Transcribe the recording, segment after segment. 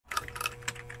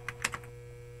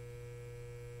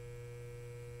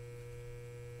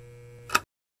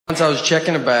Once I was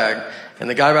checking a bag, and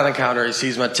the guy behind the counter, he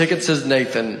sees my ticket says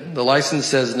Nathan, the license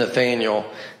says Nathaniel,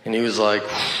 and he was like,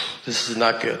 this is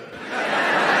not good.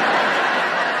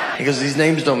 He goes, these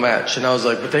names don't match. And I was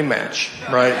like, but they match,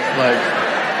 right?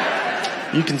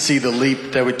 Like, you can see the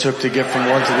leap that we took to get from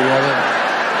one to the other.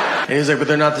 And he was like, but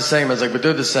they're not the same. I was like, but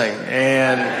they're the same.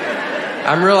 And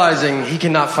I'm realizing he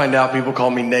cannot find out people call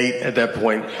me Nate at that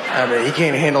point. I mean, he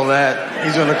can't handle that.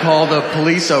 He's going to call the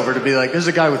police over to be like, there's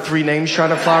a guy with 3 names trying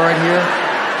to fly right here.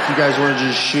 You guys want to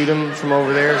just shoot him from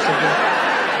over there or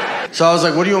something? So I was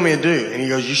like, what do you want me to do? And he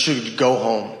goes, you should go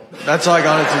home. That's all I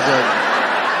got to do.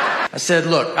 I said,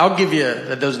 look, I'll give you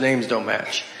that those names don't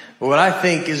match. But what I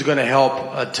think is going to help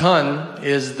a ton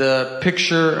is the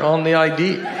picture on the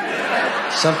ID.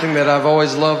 Something that I've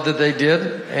always loved that they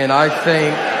did. And I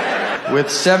think with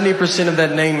 70% of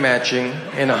that name matching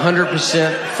and 100%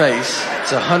 face,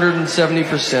 it's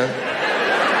 170%.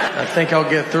 I think I'll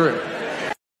get through.